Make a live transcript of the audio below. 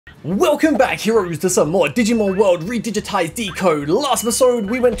Welcome back, heroes, to some more Digimon World Re Digitize Decode. Last episode,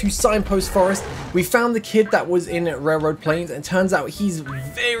 we went to Signpost Forest. We found the kid that was in Railroad Plains, and it turns out he's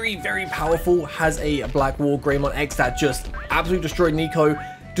very, very powerful. Has a Black War Greymon X that just absolutely destroyed Nico,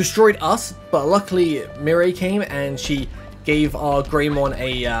 destroyed us. But luckily, Mireille came and she gave our Greymon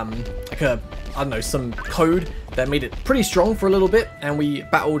a I don't know, some code that made it pretty strong for a little bit, and we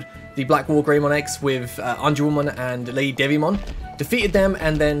battled the Black War Greymon X with Angelwoman and Lady Devimon. Defeated them,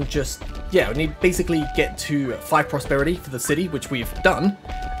 and then just, yeah, we need basically get to 5 prosperity for the city, which we've done.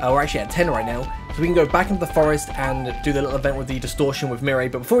 We're actually at 10 right now, so we can go back into the forest and do the little event with the distortion with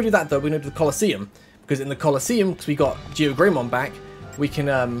Mireille. But before we do that though, we're going to do the Colosseum, because in the Colosseum, because we got Geo Greymon back, we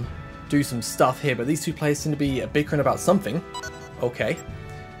can do some stuff here. But these two players seem to be bickering about something. Okay.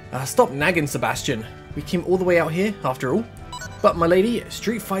 Stop nagging, Sebastian. We came all the way out here, after all. But my lady,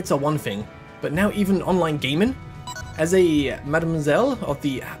 street fights are one thing, but now even online gaming? As a mademoiselle of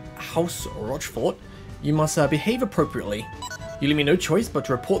the House Rochefort, you must behave appropriately. You leave me no choice but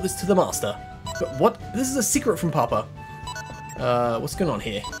to report this to the master. But what? This is a secret from Papa. What's going on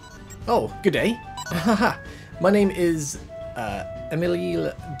here? Oh, good day. My name is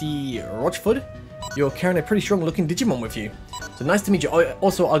Emile de Rochefort. You're carrying a pretty strong looking Digimon with you. So nice to meet you.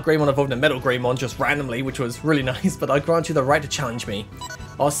 Also, our Greymon evolved a Metal Greymon just randomly, which was really nice, but I grant you the right to challenge me.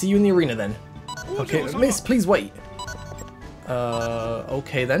 I'll see you in the arena then. Okay, miss, please wait.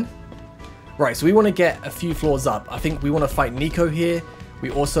 Okay then. Right, so we want to get a few floors up. I think we want to fight Nico here.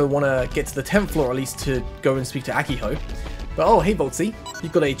 We also want to get to the 10th floor at least to go and speak to Akiho. But oh, hey Voltsy,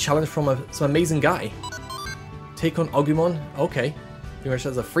 you've got a challenge from some amazing guy. Take on Agumon. Okay, you register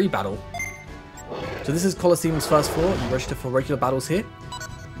as a free battle. So this is Colosseum's first floor. You register for regular battles here.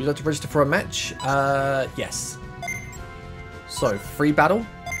 Would you like to register for a match? Yes. So free battle.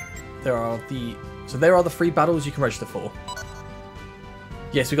 There are the free battles you can register for.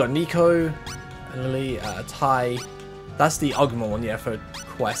 Yes, we got Nico, and Lily, TAI. That's the Agumon one, yeah, for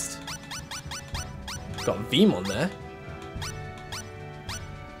quest. Got Vemon there.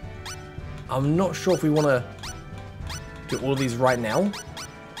 I'm not sure if we want to do all of these right now,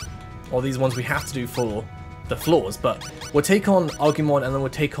 or these ones we have to do for the floors, but we'll take on Agumon and then we'll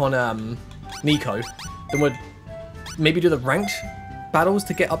take on Nico. Then we'll maybe do the ranked battles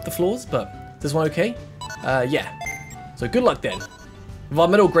to get up the floors, but is this one okay? Yeah. So good luck then. With our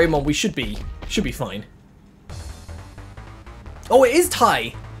Metal Greymon, we should be fine. Oh, it is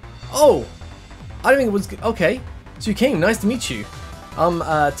TAI! Oh! I don't think it was... Okay. So you came. Nice to meet you.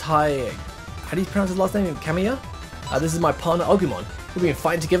 TAI... How do you pronounce his last name? Kamiya? This is my partner, Agumon. We've been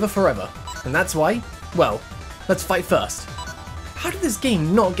fighting together forever. And that's why... Well, let's fight first. How did this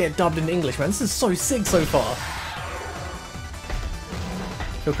game not get dubbed into English, man? This is so sick so far.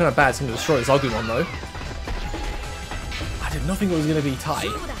 I feel kind of bad it's going to destroy this Agumon, though. I did not think it was going to be TAI.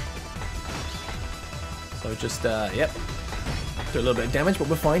 So just, yep. Do a little bit of damage, but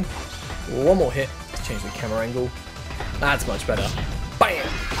we're fine. One more hit. Let's change the camera angle. That's much better. Bam!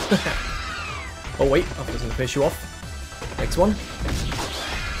 Oh wait, I thought I was going to finish you off. Next one.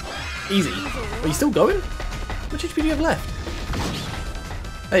 Easy. Are you still going? How much HP do you have left?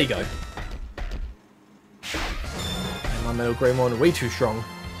 There you go. And my Metal Greymon, way too strong.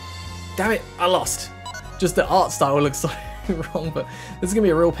 Damn it, I lost. Just the art style looks so wrong, but this is going to be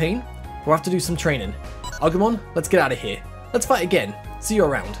a real pain. We'll have to do some training. Agumon, let's get out of here. Let's fight again. See you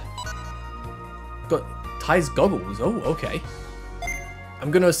around. Got TAI's goggles. Oh, okay. I'm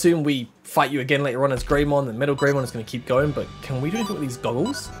going to assume we fight you again later on as Greymon. The Metal Greymon is going to keep going, but can we do anything with these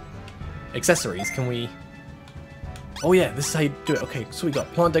goggles? Accessories, can we... Oh yeah, this is how you do it. Okay, so we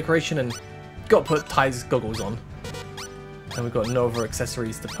got plant decoration and got to put TAI's goggles on. And we've got no other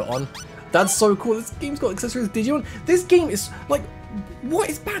accessories to put on. That's so cool. This game's got accessories. Digimon. This game is like, what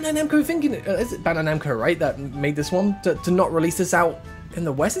is Bandai Namco thinking? Is it Bandai Namco, right, that made this one to not release this out in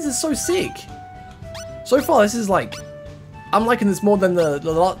the West? This is so sick. So far, this is like, I'm liking this more than the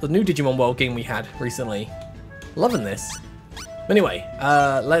new Digimon World game we had recently. Loving this. Anyway,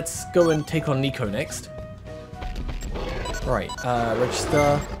 let's go and take on Nico next. Right,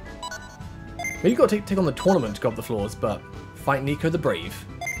 register. Maybe you got to take on the tournament to go up the floors, but fight Nico the Brave.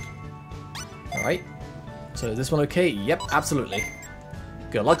 Alright, so is this one okay? Yep, absolutely.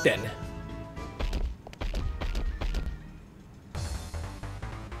 Good luck then.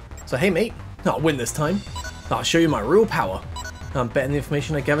 So hey mate, I'll win this time. I'll show you my real power. I'm betting the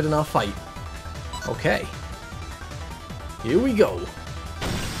information I gathered in our fight. Okay. Here we go.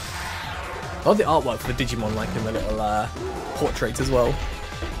 I love the artwork for the Digimon, like in the little portraits as well.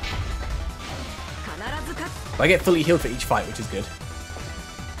 But I get fully healed for each fight, which is good.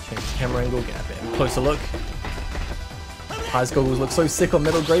 Change the camera angle, get a bit of a closer look. Digitize goggles look so sick on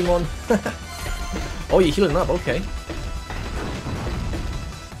Metal Greymon. Oh, you're healing up, okay.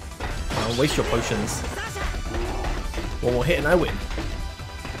 Don't waste your potions. One more hit and I win.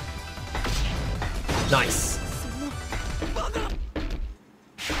 Nice.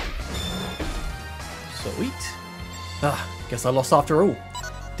 Sweet. Guess I lost after all.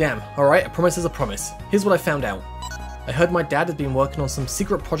 Damn, alright, a promise is a promise. Here's what I found out. I heard my dad had been working on some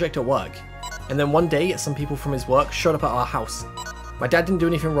secret project at work. And then one day, some people from his work showed up at our house. My dad didn't do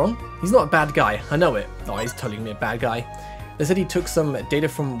anything wrong. He's not a bad guy, I know it. Oh, he's totally me a bad guy. They said he took some data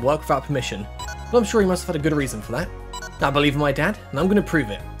from work without permission. But I'm sure he must have had a good reason for that. I believe in my dad, and I'm gonna prove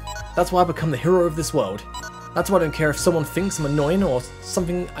it. That's why I become the hero of this world. That's why I don't care if someone thinks I'm annoying or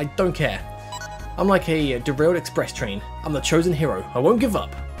something, I don't care. I'm like a derailed express train. I'm the chosen hero. I won't give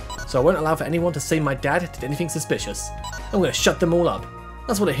up. So I won't allow for anyone to say my dad did anything suspicious. I'm gonna shut them all up.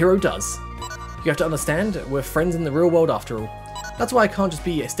 That's what a hero does. You have to understand, we're friends in the real world after all. That's why I can't just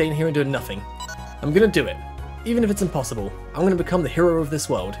be staying here and doing nothing. I'm gonna do it. Even if it's impossible, I'm gonna become the hero of this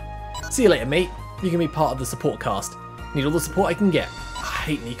world. See you later, mate. You can be part of the support cast. Need all the support I can get. I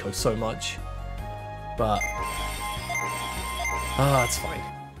hate Nico so much. But... it's fine.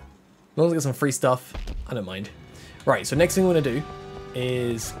 As long as I get some free stuff, I don't mind. Right, so next thing we're going to do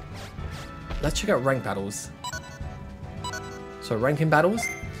is... let's check out rank battles. So ranking battles.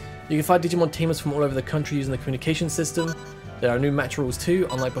 You can fight Digimon teamers from all over the country using the communication system. There are new match rules too.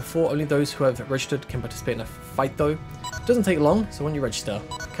 Unlike before, only those who have registered can participate in a fight though. It doesn't take long, so when you register.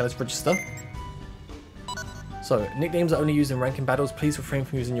 Okay, let's register. So, nicknames are only used in ranking battles. Please refrain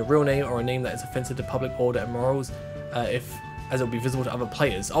from using your real name or a name that is offensive to public order and morals, as it will be visible to other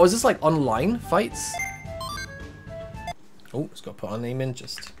players. Oh, is this like online fights? Oh, just got to put our name in,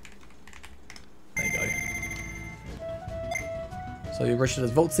 just... there you go. So you're registered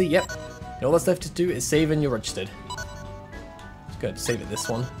as HeroVoltsy, yep. And all that's left to do is save and you're registered. It's good, save it this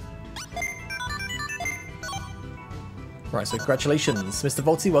one. Right, so congratulations, Mr.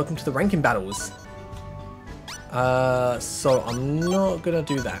 HeroVoltsy, welcome to the ranking battles. So I'm not gonna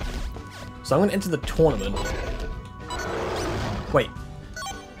do that. So I'm gonna enter the tournament. Wait.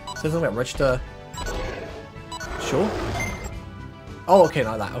 Says something about register. Sure. Oh, okay,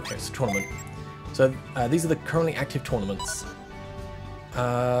 like that. Okay, so tournament. So these are the currently active tournaments.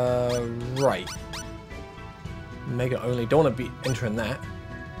 Right. Mega only. Don't want to be entering that.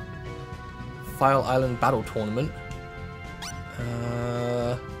 File Island Battle Tournament.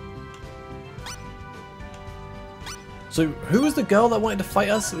 So, who was the girl that wanted to fight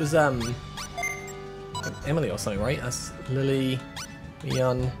us? It was, Emily or something, right? That's Lily,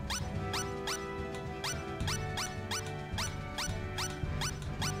 Mian.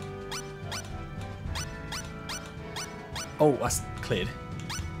 Oh, that's cleared.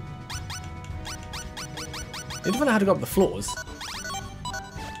 I need to find out how to go up the floors.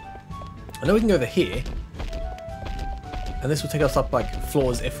 I know we can go over here. And this will take us up, like,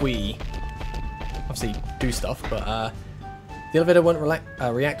 floors if we... obviously do stuff, but the elevator won't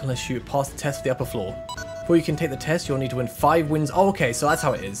react unless you pass the test for the upper floor. Before you can take the test, you'll need to win 5 wins. Oh, okay, so that's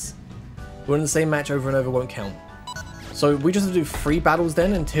how it is. Winning the same match over and over won't count. So we just have to do 3 battles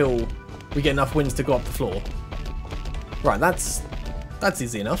then until we get enough wins to go up the floor. Right, that's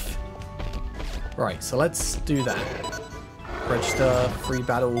easy enough. Right, so let's do that. Register, free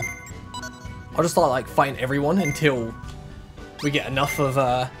battle. I'll just start like fighting everyone until we get enough of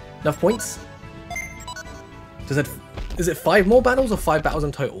enough points. Is it 5 more battles or 5 battles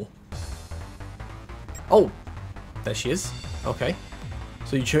in total? Oh, there she is. Okay.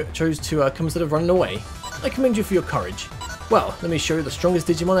 So you chose to come instead of running away. I commend you for your courage. Well, let me show you the strongest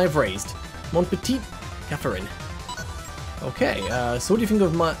Digimon I've raised. Mon Petit Catherine. Okay, so what do you think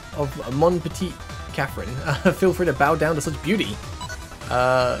of Mon Petit Catherine? Feel free to bow down to such beauty.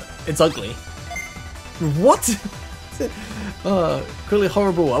 It's ugly. What? Clearly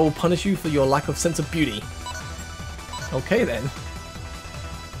horrible. I will punish you for your lack of sense of beauty. Okay then.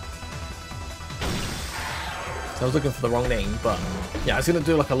 So I was looking for the wrong name, but yeah, I was gonna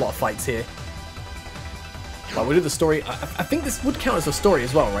do like a lot of fights here. But we'll do the story. I think this would count as a story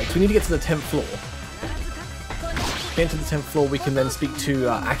as well, right? So we need to get to the 10th floor. Get to the 10th floor, we can then speak to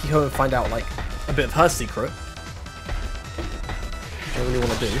Akiho and find out like a bit of her secret. Which I really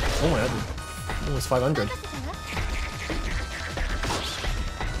want to do. Oh my god, almost 500.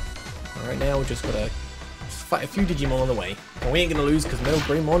 Alright, now we're just gotta fight a few Digimon on the way. And we ain't gonna lose because Metal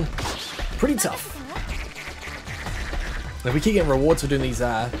Greymon, pretty tough. And if we keep getting rewards for doing these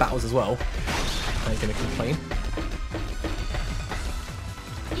battles as well, I ain't gonna complain.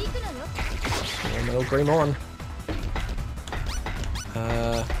 Oh, Metal Greymon.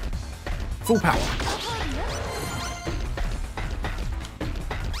 Full power.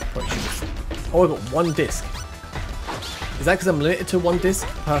 Probably should. Oh, I got one disc. Is that because I'm limited to one disc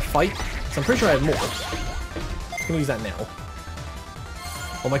per fight? So I'm pretty sure I have more. I'm gonna use that now.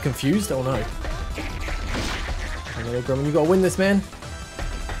 Oh, am I confused? Oh no. Oh, no, Grumman, you gotta win this, man.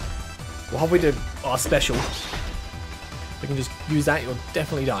 We're halfway to our special. If I can just use that, you'll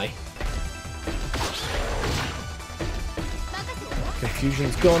definitely die.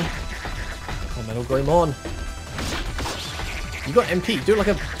 Confusion's gone. Oh, Metal Greymon. You got MP. Do it like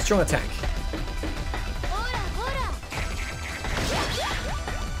a strong attack.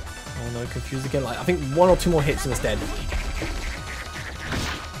 Oh no, confused again. Like I think 1 or 2 more hits and it's dead.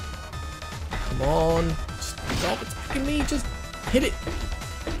 Come on. Stop attacking me. Just hit it.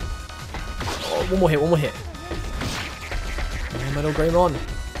 Oh, one more hit. One more hit. Oh, Metal Greymon.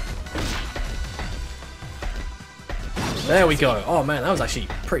 There we go. Oh man, that was actually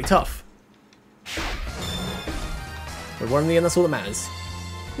pretty tough. We won in the end, that's all that matters.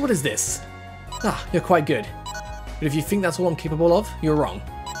 What is this? Ah, you're quite good. But if you think that's all I'm capable of, you're wrong.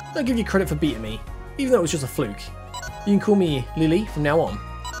 I'll give you credit for beating me, even though it was just a fluke. You can call me Lily from now on.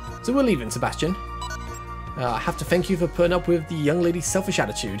 So we're leaving, Sebastian. I have to thank you for putting up with the young lady's selfish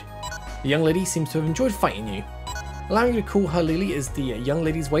attitude. The young lady seems to have enjoyed fighting you. Allowing you to call her Lily is the young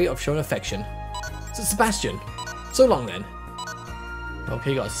lady's way of showing affection. So Sebastian, so long then.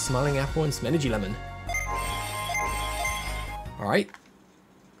 Okay, got a smiling apple and some energy lemon. Alright.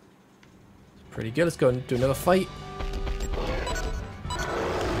 Pretty good. Let's go and do another fight.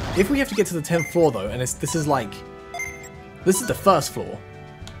 If we have to get to the 10th floor though, and this is the first floor.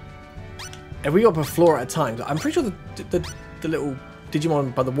 If we go up a floor at a time, I'm pretty sure the little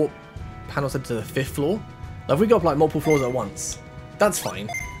Digimon by the warp panel said to the 5th floor. Like if we go up like multiple floors at once, that's fine.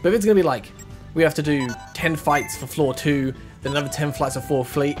 But if it's gonna be like we have to do 10 fights for floor 2, then another 10 flights for floor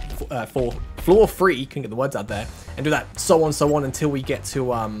 3, can get the words out there, and do that so on until we get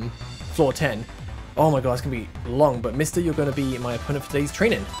to floor 10. Oh my god, it's gonna be long, but Mister, you're gonna be my opponent for today's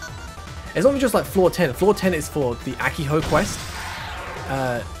training. It's not just like floor 10. Floor 10 is for the Akiho quest.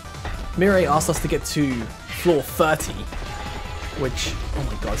 Mirai asked us to get to floor 30, which, oh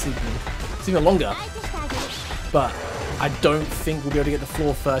my god, it's even longer. But I don't think we'll be able to get to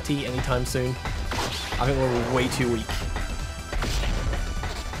floor 30 anytime soon. I think we're way too weak.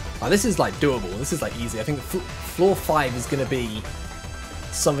 This is like doable. This is like easy. I think floor 5 is going to be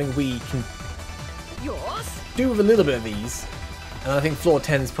something we can do with a little bit of ease. And I think floor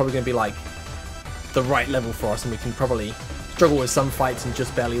 10 is probably going to be like the right level for us, and we can probably struggle with some fights and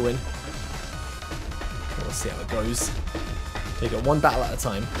just barely win. We'll see how it goes. Take it one battle at a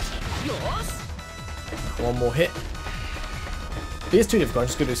time. One more hit. If it's too difficult, I'm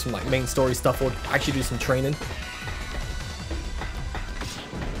just going to do some like main story stuff or actually do some training.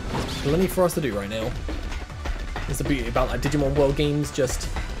 Plenty for us to do right now. It's the beauty about like Digimon World games, just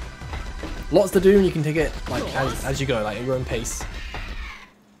lots to do, and you can take it like as you go, like at your own pace.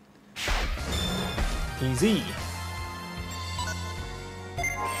 Easy.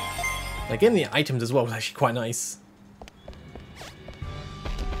 Like getting the items as well was actually quite nice.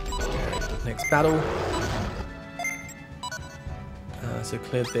 Right, next battle. So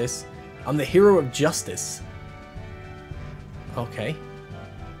cleared this. I'm the hero of justice. Okay.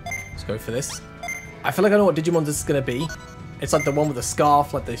 Let's go for this. I feel like I know what Digimon this is going to be. It's like the one with the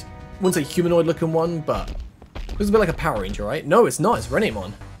scarf, like the, I wouldn't say humanoid looking one, but it's a bit like a Power Ranger, right? No, it's not. It's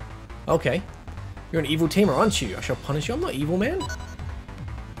Renamon. Okay. You're an evil tamer, aren't you? I shall punish you. I'm not evil, man.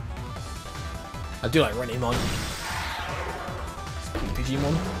 I do like Renamon.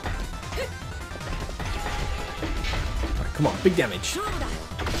 Digimon. Right, come on, big damage.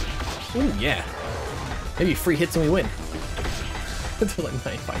 Ooh, yeah. Maybe 3 hits and we win. That's like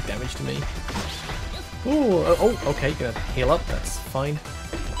 95 damage to me. Ooh, oh, okay, gonna heal up, that's fine.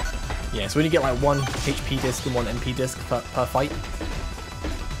 Yeah, so when you get like 1 HP disc and 1 MP disc per fight.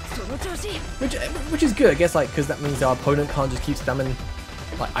 Which is good, I guess, like, because that means our opponent can't just keep spamming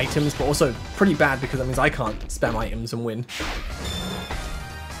like items, but also pretty bad because that means I can't spam items and win.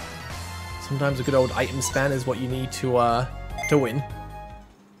 Sometimes a good old item spam is what you need to win.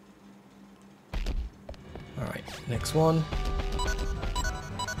 Alright, next one.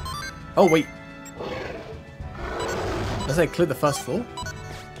 Oh, wait. Let's say I cleared the first floor.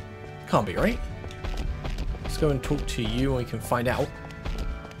 Can't be, right? Let's go and talk to you and we can find out.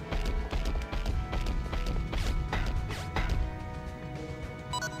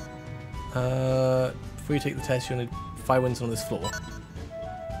 Before you take the test, you need 5 wins on this floor.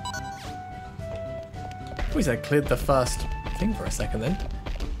 Wait, I cleared the first thing for a second then.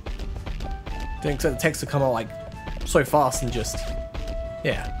 Didn't expect the text to come out like so fast and just,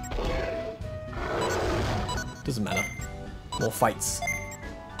 yeah. Doesn't matter. More fights.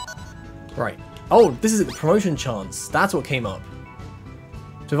 Right. Oh, this is the promotion chance. That's what came up.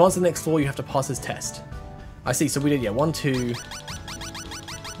 To advance to the next floor, you have to pass this test. I see. So we did, yeah, 1, 2,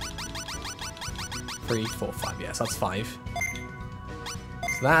 3, 4, 5. Yes, that's 5.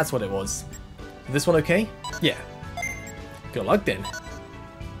 So that's what it was. Is this one okay? Yeah. Good luck then.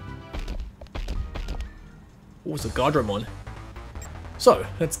 Oh, it's a Guardramon. So,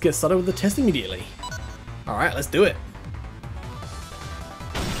 let's get started with the test immediately. Alright, let's do it.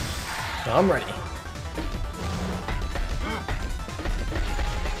 I'm ready.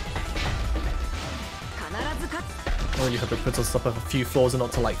 I really hope it puts us up a few floors and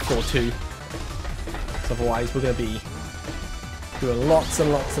not to like floor 2. So otherwise we're going to be doing lots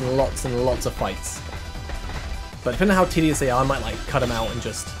and lots and lots and lots of fights. But depending on how tedious they are, I might like cut them out and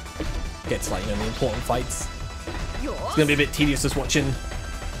just get to like, you know, the important fights. It's going to be a bit tedious just watching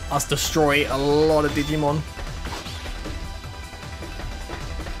us destroy a lot of Digimon.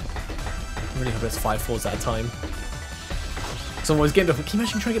 I really hope it's 5 floors at a time. So I'm always getting to, can you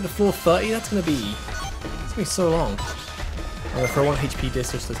imagine trying to get to floor 30? That's going to be so long. I'm going to throw 1 HP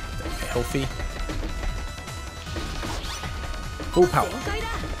disc just to get healthy. Full power.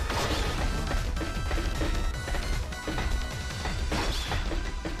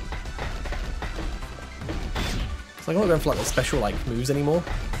 It's like I'm not going for like the special like moves anymore.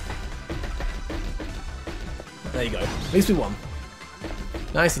 There you go. At least we won.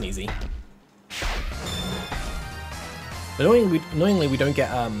 Nice and easy. Annoyingly, we don't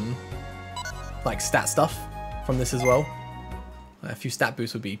get like stat stuff from this as well. A few stat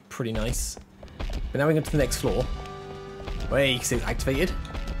boosts would be pretty nice. But now we go to the next floor. Wait, you can see it's activated.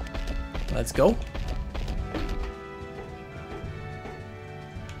 Let's go.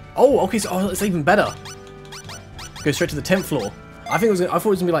 Oh, okay, so it's even better. Go straight to the 10th floor. I thought it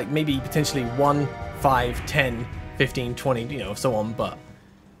was gonna be like maybe potentially 1, 5, 10, 15, 20, you know, so on, but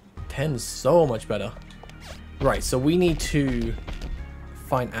 10 is so much better. Right, so we need to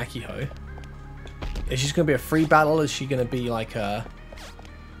find Akiho. Is she going to be a free battle? Is she going to be like a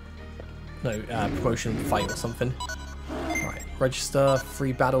promotion fight or something? Right, register,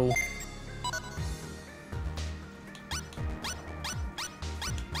 free battle.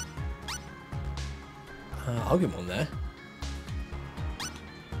 I'll get one there.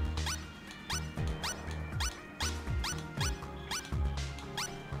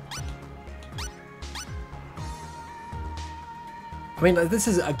 I mean, this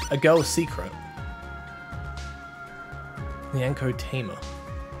is a girl's secret. Nyanko Tamer.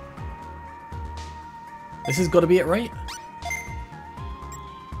 This has got to be it, right?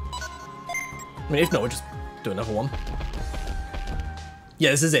 I mean, if not, we'll just do another one.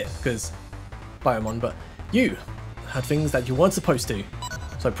 Yeah, this is it, because Biomon, but you had things that you weren't supposed to.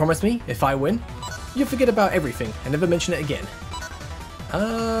 So promise me, if I win, you forget about everything and never mention it again.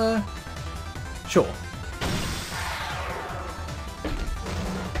 Sure.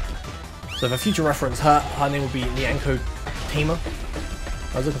 So for future reference, her name will be Nyanko Tamer.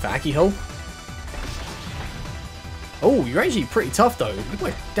 I was looking for Akiho. Oh, you're actually pretty tough though. Look at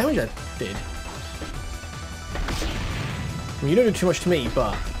my damage I did. I mean, you don't do too much to me,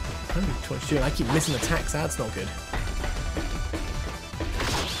 but I don't do too much to you. I keep missing attacks. That's not good.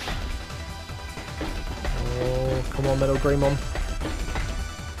 Oh, come on, Metal Greymon.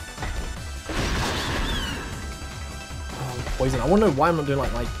 Oh, poison. I want to know why I'm not doing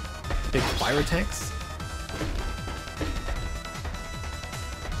like big fire attacks.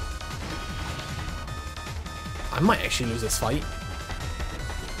 I might actually lose this fight.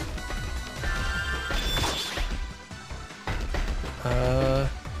 Oh,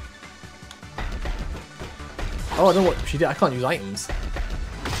 I don't know what she did. I can't use items.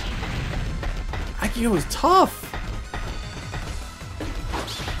 Akio is tough.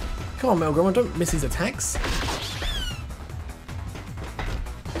 Come on, Metal Greymon, don't miss his attacks.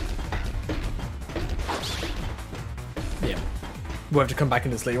 Yeah, we'll have to come back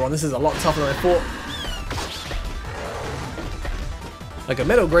in this later on. This is a lot tougher than I thought. Like a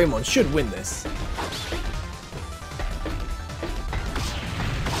Metal Greymon should win this.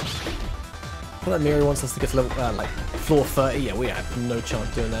 I feel like Miri wants us to get to level, like floor 30. Yeah, we have no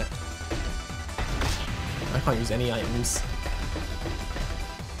chance doing that. I can't use any items.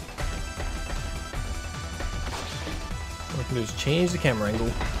 What I can do is change the camera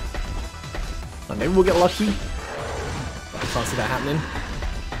angle. Like, maybe we'll get lucky. But I can't see that happening.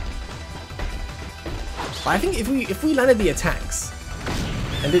 But I think if we landed the attacks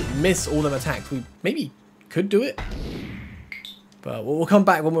and didn't miss all them attacks, we maybe could do it. But we'll come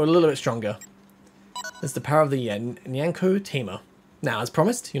back when we're a little bit stronger. It's the power of the Nyanko Tamer. Now, as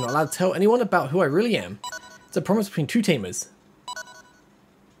promised, you're not allowed to tell anyone about who I really am. It's a promise between two tamers.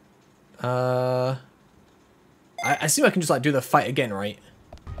 I assume I can just like do the fight again, right?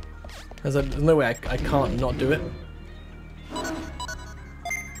 There's no way I can't not do it.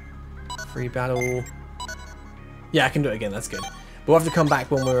 Free battle. Yeah, I can do it again, that's good. But we'll have to come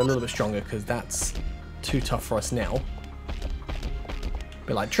back when we're a little bit stronger because that's too tough for us now.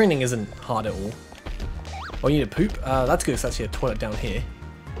 But like, training isn't hard at all. Oh, you need a poop? That's good, it's actually a toilet down here.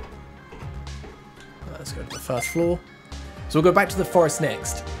 Let's go to the first floor. So we'll go back to the forest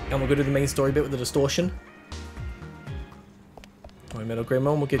next, and we'll go to the main story bit with the distortion. Alright, Metal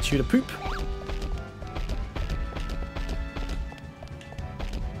Greymon, we'll get you to poop.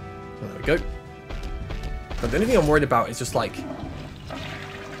 There we go. But the only thing I'm worried about is just like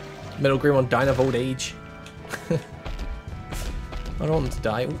Metal Greymon dying of old age. I don't want them to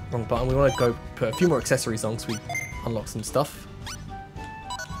die. Ooh, wrong button. We want to go put a few more accessories on so we unlock some stuff.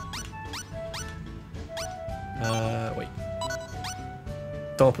 Wait.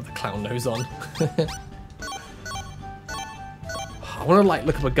 Don't want to put the clown nose on. I want to like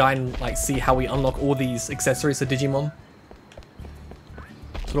look up a guide and like see how we unlock all these accessories for Digimon.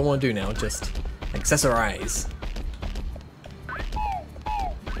 That's what I want to do now, just accessorize.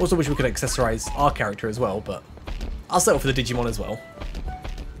 Also wish we could accessorize our character as well, but I'll settle for the Digimon as well.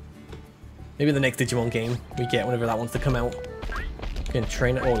 Maybe the next Digimon game we get, whenever that wants to come out. You can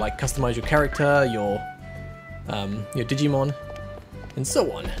train it or like customize your character, your Digimon, and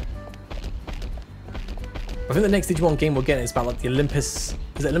so on. I think the next Digimon game we'll get is about like the Olympus.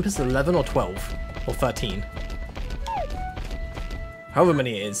 Is it Olympus 11 or 12 or 13? However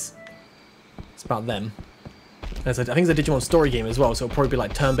many it is, it's about them. And I think it's a Digimon story game as well, so it'll probably be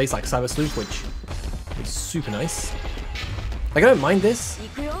like turn-based, like Cyber Sleuth, which is super nice. Like I don't mind this.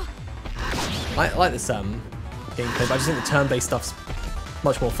 I like this gameplay, but I just think the turn-based stuff's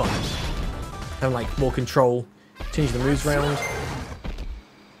much more fun. Having like more control, change the moves around.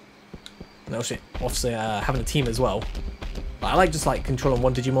 And obviously having a team as well. I like just like controlling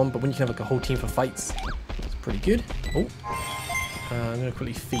one Digimon, but when you can have like a whole team for fights, it's pretty good. Oh, I'm gonna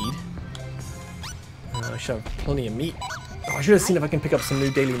quickly feed. I should have plenty of meat. Oh, I should have seen if I can pick up some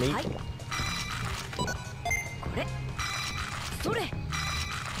new daily meat.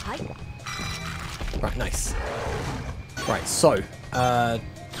 Right, nice. Right, so, okay,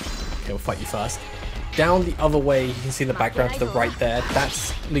 we'll fight you first. Down the other way, you can see in the background to the right there,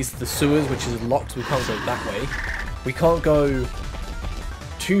 that's at least the sewers, which is locked, we can't go that way. We can't go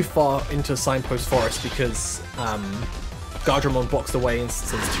too far into Signpost Forest because Gardramon blocks the way and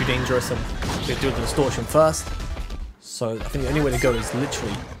says it's too dangerous and we do the distortion first. So I think the only way to go is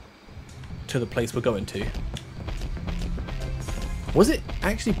literally to the place we're going to. Was it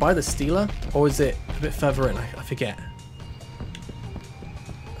actually by the Stealer or is it a bit further in? I forget.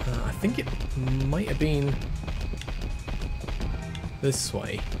 I think it might have been this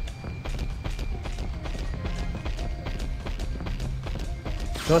way.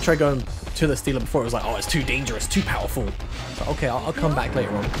 I tried going to the Stealer before, it was like, oh, it's too dangerous, too powerful. So, okay, I'll come back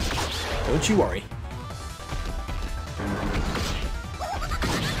later on. Don't you worry.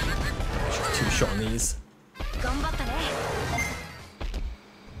 Two shot on these.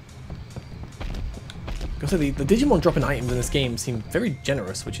 So the Digimon dropping items in this game seem very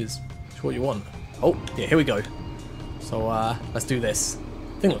generous, which is what you want. Oh, yeah, here we go. So let's do this.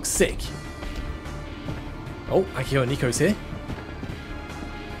 Thing looks sick. Oh, Akio and Nico's here.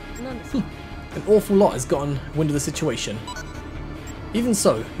 An awful lot has gotten wind of the situation. Even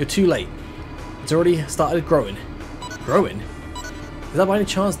so, you're too late. It's already started growing. Growing? Is that by any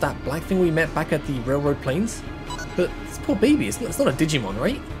chance that black thing we met back at the railroad plains? But this poor baby, it's not a Digimon,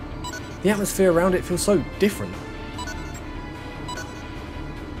 right? The atmosphere around it feels so different.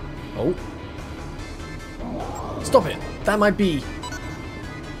 Oh. Stop it. That might be...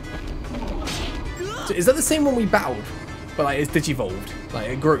 So is that the same one we battled? But like it's digivolved. Like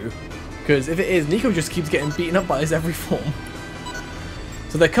it grew. Because if it is, Nico just keeps getting beaten up by his every form.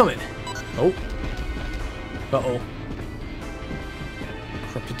 So they're coming. Oh. Uh-oh.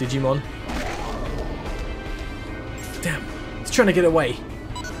 Corrupted Digimon. Damn. It's trying to get away.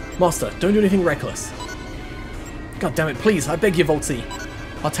 Master, don't do anything reckless. God damn it, please, I beg you, Voltsy.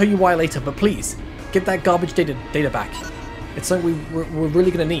 I'll tell you why later, but please, get that garbage data back. It's something we're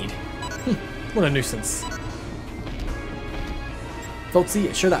really gonna need. What a nuisance.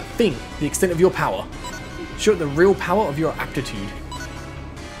 Voltsy, show that thing the extent of your power. Show it the real power of your aptitude.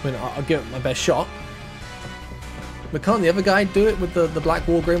 I mean, I'll give it my best shot. But can't the other guy do it with the Black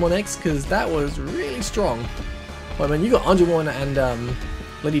War Greymon X? Because that was really strong. Well, I mean, you got Anjumon and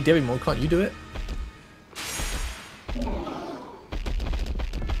Lady Devimon, can't you do it?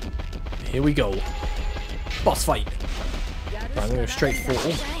 Here we go. Boss fight. Right, I'm going to go straight for...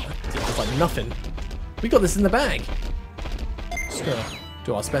 Oh, there's but nothing. We got this in the bag. Just gonna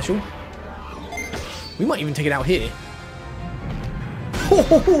do our special. We might even take it out here.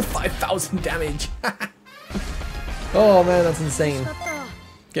 Oh, 5,000 damage. Oh man, that's insane.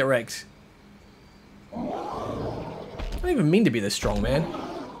 Get wrecked. I don't even mean to be this strong, man.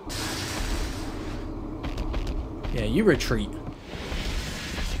 Yeah, you retreat.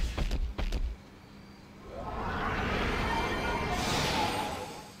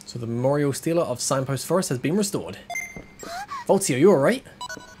 So the memorial stealer of Signpost Forest has been restored. Voltsy, are you alright?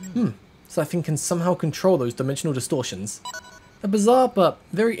 So that thing can somehow control those dimensional distortions. A bizarre but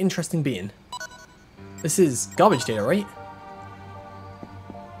very interesting being. This is garbage data, right?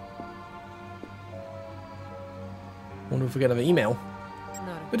 Wonder if we get another email.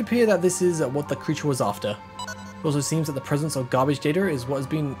 It would appear that this is what the creature was after. It also seems that the presence of garbage data is what has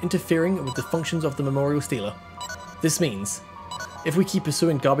been interfering with the functions of the memorial stealer. This means, if we keep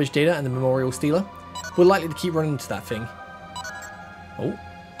pursuing garbage data and the memorial stealer, we're likely to keep running into that thing. Oh.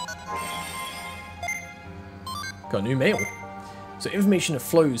 Got new mail. So information that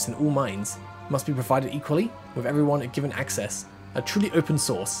flows in all minds must be provided equally, with everyone given access. A truly open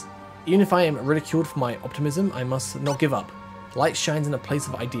source. Even if I am ridiculed for my optimism, I must not give up. Light shines in a place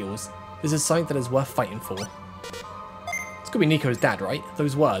of ideals. This is something that is worth fighting for. It's gotta be Nico's dad, right?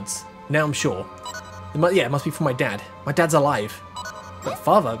 Those words. Now I'm sure. Yeah, it must be from my dad. My dad's alive. But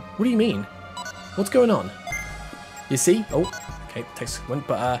father, what do you mean? What's going on? You see? Oh, okay, text went,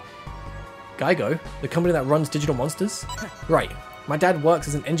 but Geigo, the company that runs digital monsters? Right, my dad works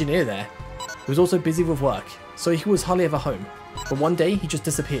as an engineer there. He was also busy with work, so he was hardly ever home. But one day, he just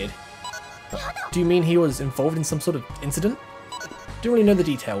disappeared. Do you mean he was involved in some sort of incident? Don't really know the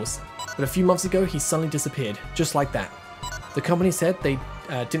details, but a few months ago, he suddenly disappeared, just like that. The company said they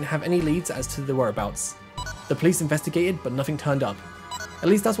didn't have any leads as to the whereabouts. The police investigated, but nothing turned up. At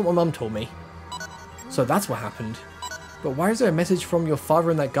least that's what my mum told me. So that's what happened. But why is there a message from your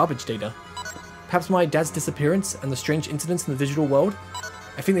father in that garbage data? Perhaps my dad's disappearance and the strange incidents in the digital world?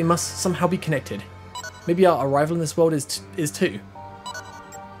 I think they must somehow be connected. Maybe our arrival in this world is too.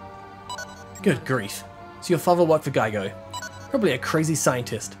 Good grief. So your father worked for Geigo. Probably a crazy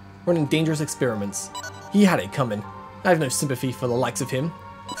scientist, running dangerous experiments. He had it coming. I have no sympathy for the likes of him.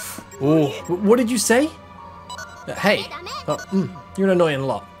 Oh, what did you say? Hey, you're an annoying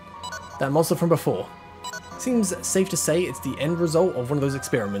lot. That monster from before. Seems safe to say it's the end result of one of those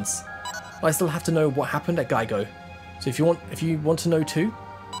experiments. But I still have to know what happened at Geigo. So if you want to know too,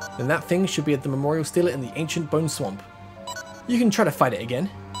 then that thing should be at the memorial stealer in the ancient bone swamp. You can try to fight it again.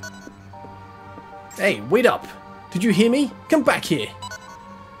 Hey, wait up! Did you hear me? Come back here!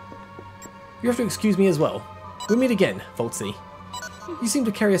 You have to excuse me as well. We'll meet again, Voltsy. You seem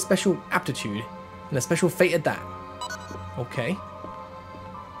to carry a special aptitude, and a special fate at that. Okay.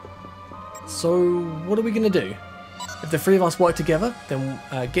 So, what are we gonna do? If the three of us work together, then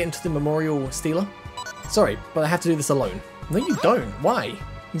get into the memorial stealer? Sorry, but I have to do this alone. No, you don't. Why?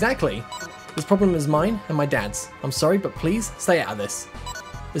 Exactly. This problem is mine and my dad's. I'm sorry, but please stay out of this.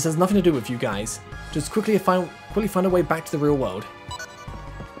 This has nothing to do with you guys. Just quickly find a way back to the real world.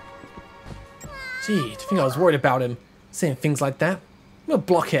 Gee, do you think I was worried about him saying things like that? I'm a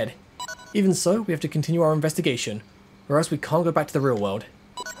blockhead. Even so, we have to continue our investigation, or else we can't go back to the real world.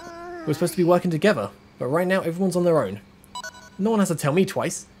 We're supposed to be working together, but right now everyone's on their own. No one has to tell me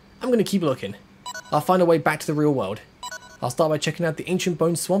twice. I'm going to keep looking. I'll find a way back to the real world. I'll start by checking out the ancient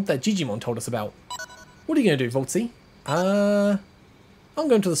bone swamp that Digimon told us about. What are you going to do, Voltsy? I'm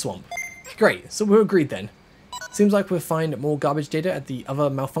going to the swamp. Great, so we're agreed then. Seems like we'll find more garbage data at the other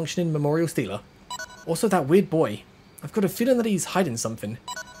malfunctioning memorial stealer. Also that weird boy. I've got a feeling that he's hiding something.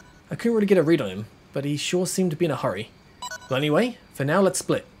 I couldn't really get a read on him, but he sure seemed to be in a hurry. Well anyway, for now let's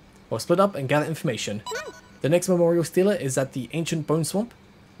split. We'll split up and gather information. The next memorial stealer is at the ancient bone swamp.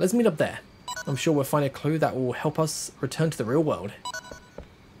 Let's meet up there. I'm sure we'll find a clue that will help us return to the real world.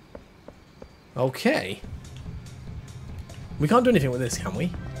 Okay. We can't do anything with this, can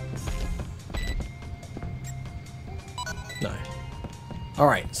we? No.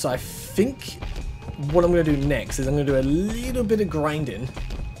 Alright, so I think what I'm going to do next is I'm going to do a little bit of grinding.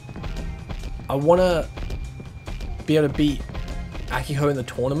 I want to be able to beat Akiho in the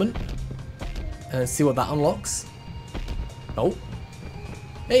tournament and see what that unlocks. Oh.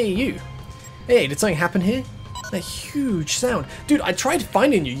 Hey, you. Hey, did something happen here? A huge sound. Dude, I tried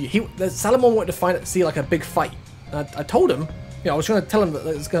finding you. Salamon wanted to see like a big fight. I told him, I was trying to tell him that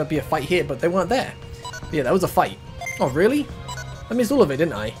there's going to be a fight here, but they weren't there. But yeah, that was a fight. Oh, really? I missed all of it,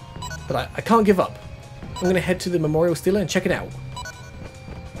 didn't I? But I can't give up. I'm going to head to the memorial stealer and check it out.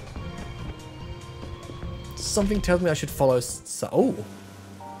 Something tells me I should follow... Oh.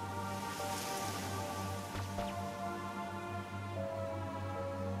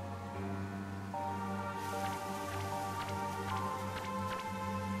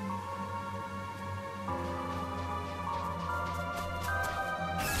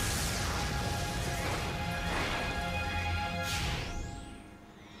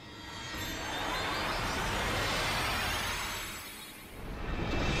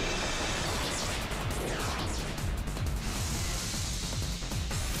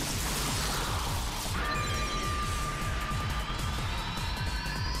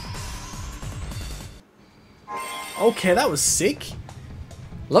 Okay, that was sick.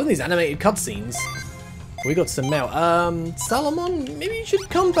 Loving these animated cutscenes. We got some mail. Salomon, maybe you should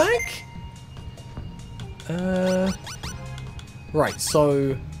come back? Right,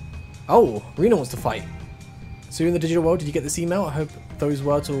 so... Oh, Rena wants to fight. So you're in the digital world, did you get this email? I hope those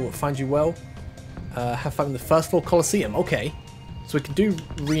words will find you well. Have fun in the first floor Coliseum. Okay, so we can do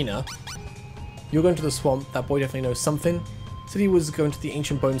Rena. You're going to the swamp. That boy definitely knows something. Said he was going to the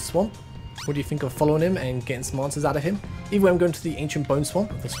Ancient Bone Swamp. What do you think of following him and getting some answers out of him? Either way, I'm going to the Ancient Bone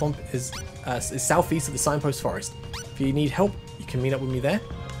Swamp. The swamp is southeast of the Signpost Forest. If you need help, you can meet up with me there.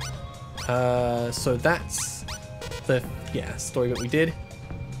 So that's the story that we did.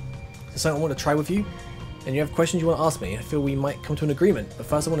 So something I want to try with you, and you have questions you want to ask me. I feel we might come to an agreement, but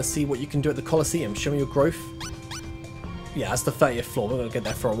first I want to see what you can do at the Coliseum. Show me your growth. Yeah, that's the 30th floor. We're going to get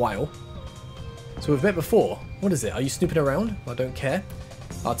there for a while. So we've met before. What is it? Are you snooping around? I don't care.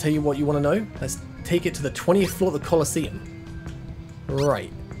 I'll tell you what you want to know. Let's take it to the 20th floor of the Coliseum.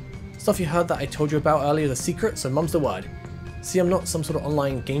 Right. Stuff you heard that I told you about earlier is a secret, so mum's the word. See, I'm not some sort of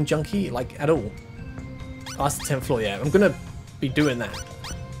online game junkie, like, at all. Oh, that's the 10th floor, yeah. I'm going to be doing that.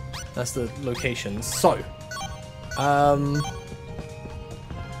 That's the location. So, I'm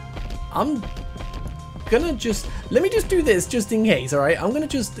gonna let me just do this just in case, alright? I'm gonna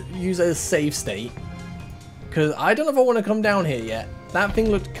just use a save state. Because I don't know if I want to come down here yet. That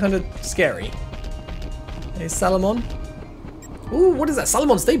thing looked kind of scary. Hey, Salomon. Ooh, what is that?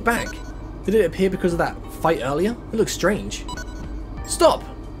 Salomon, stay back. Did it appear because of that fight earlier? It looks strange. Stop!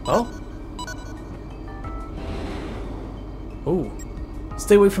 Oh? Ooh.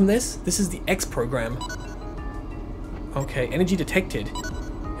 Stay away from this. This is the X program. Okay, energy detected.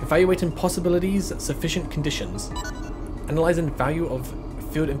 Evaluating possibilities, sufficient conditions. Analyzing value of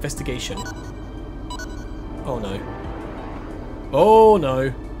field investigation. Oh no. Oh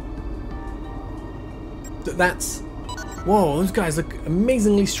no. That's... Whoa, those guys look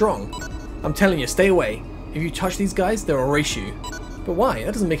amazingly strong. I'm telling you, stay away. If you touch these guys, they'll erase you. But why?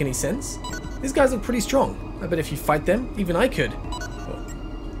 That doesn't make any sense. These guys look pretty strong. I bet if you fight them, even I could.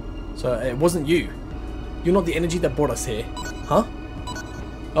 So it wasn't you. You're not the energy that brought us here. Huh?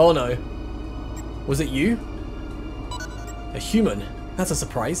 Oh no. Was it you? A human. That's a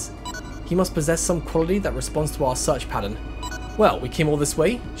surprise. He must possess some quality that responds to our search pattern. Well, we came all this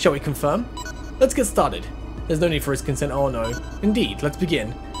way. Shall we confirm? Let's get started. There's no need for his consent. Oh no. Indeed, let's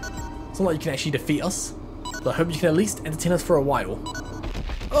begin. It's not like you can actually defeat us, but I hope you can at least entertain us for a while.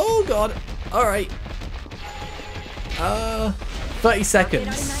 Oh god. Alright. 30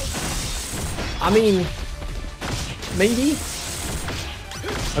 seconds. I mean, maybe?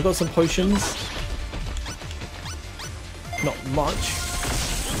 I got some potions. Not much.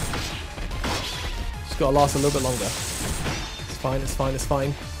 Just gotta last a little bit longer. It's fine, it's fine, it's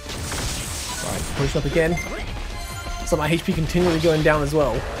fine. Alright, potion up again. So my HP continually going down as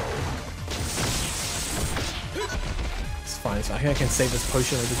well. It's fine, so I think I can save this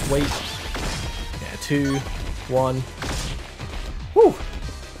potion. I'll just wait. Yeah, 2, 1. Woo!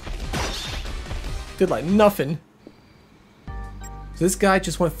 Did like nothing. So this guy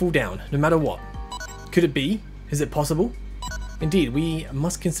just won't fall down, no matter what. Could it be? Is it possible? Indeed, we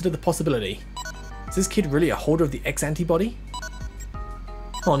must consider the possibility. Is this kid really a holder of the X antibody?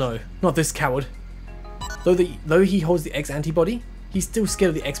 Oh no, not this coward. Though he holds the X antibody, he's still scared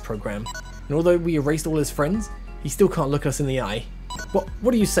of the X program. And although we erased all his friends, he still can't look us in the eye.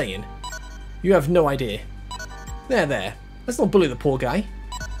 What are you saying? You have no idea. There. Let's not bully the poor guy.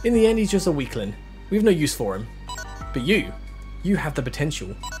 In the end, he's just a weakling. We have no use for him. But you have the potential.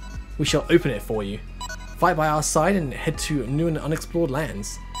 We shall open it for you. Fight by our side and head to new and unexplored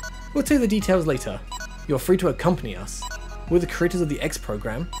lands. We'll tell you the details later. You're free to accompany us. We're the creators of the X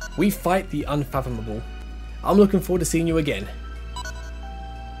program. We fight the unfathomable. I'm looking forward to seeing you again.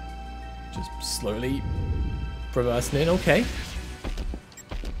 Just slowly reversing in, okay.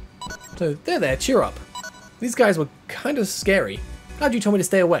 So there, cheer up. These guys were kind of scary. Glad you told me to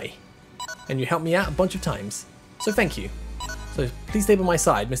stay away. And you helped me out a bunch of times. So thank you. So please stay by my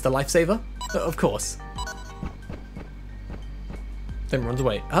side, Mr. Lifesaver. Of course. Then runs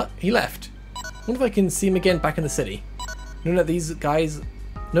away. He left. Wonder if I can see him again back in the city. Knowing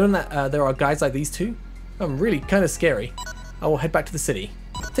that there are guys like these two, I'm really kind of scary. I will head back to the city.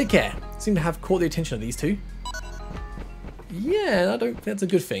 Take care. Seem to have caught the attention of these two. Yeah, I don't think that's a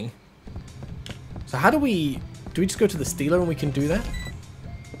good thing. So how do we just go to the Stealer and we can do that?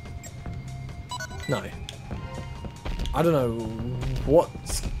 No. I don't know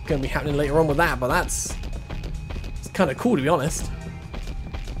what's going to be happening later on with that, but it's kind of cool to be honest.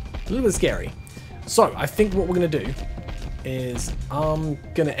 A little bit scary. So I think what we're going to do is I'm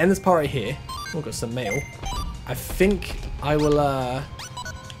going to end this part right here. We've got some mail. I think I will, oh,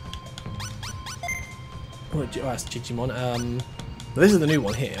 that's Digimon. This is the new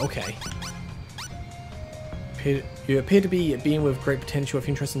one here, okay. You appear to be a being with great potential. If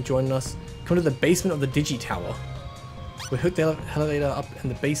you're interested in joining us, come to the basement of the Digi Tower. We hooked the elevator up in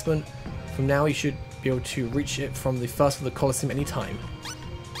the basement. From now, you should be able to reach it from the first floor of the Coliseum anytime.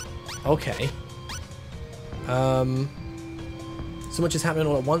 Okay. So much is happening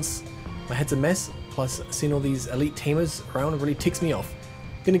all at once. My head's a mess. Plus, seeing all these elite tamers around really ticks me off.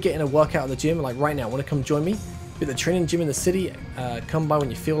 Gonna get in a workout at the gym, like right now. Want to come join me? Be at the training gym in the city. Come by when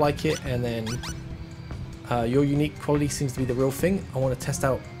you feel like it, and then your unique quality seems to be the real thing. I want to test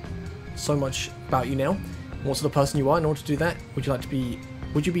out so much about you now. What sort of person you are. In order to do that,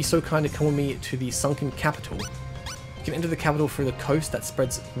 would you be so kind to come with me to the sunken capital? You can enter the capital through the coast that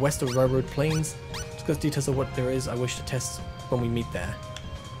spreads west of railroad plains. Discuss details of what there is I wish to test when we meet there.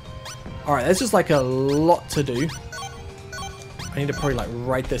 Alright, there's just like a lot to do. I need to probably like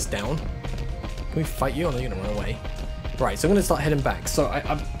write this down. Can we fight you? Or are you gonna run away? Right, so I'm gonna start heading back. So I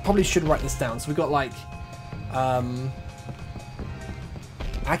probably should write this down. So we've got like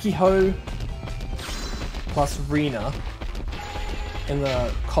Akiho plus Rina in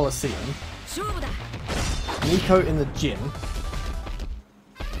the Coliseum. Nico in the gym.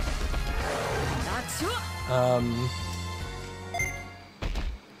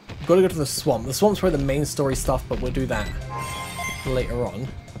 Gotta go to the swamp. The swamp's probably the main story stuff, but we'll do that later on.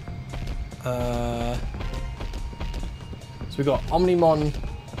 So we got Omnimon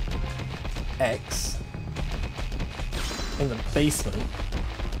X in the basement,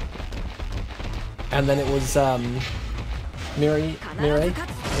 and then it was Mirai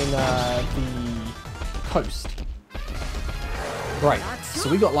in the coast. Right, so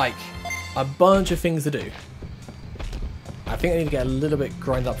we got like a bunch of things to do. I think I need to get a little bit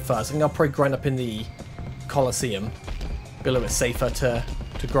grind up first. I think I'll probably grind up in the Coliseum. Be a little bit safer to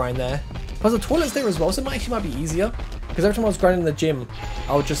grind there. Plus the toilet's there as well, so it actually might be easier. Because every time I was grinding in the gym,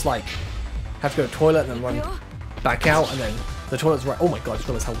 I would just like have to go to the toilet and then run back out, and then the toilet's right. Oh my god, I just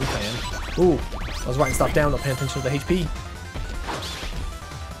realized how weak I am. Ooh, I was writing stuff down, not paying attention to the HP.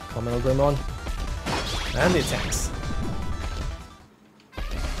 Carmelo Grimon. And the attacks.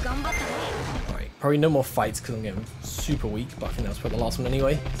 Alright, probably no more fights because I'm getting super weak, but I think that's probably the last one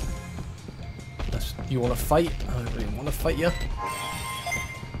anyway. You want to fight? I don't really want to fight you.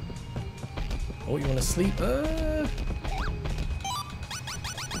 Oh, you want to sleep? Let's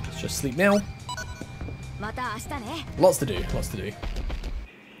just sleep now. Lots to do, lots to do.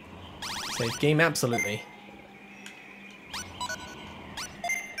 Save game, absolutely.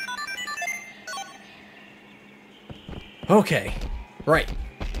 Okay, right.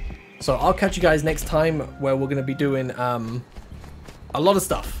 So I'll catch you guys next time where we're going to be doing a lot of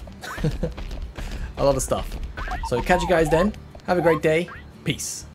stuff. A lot of stuff. So catch you guys then. Have a great day. Peace.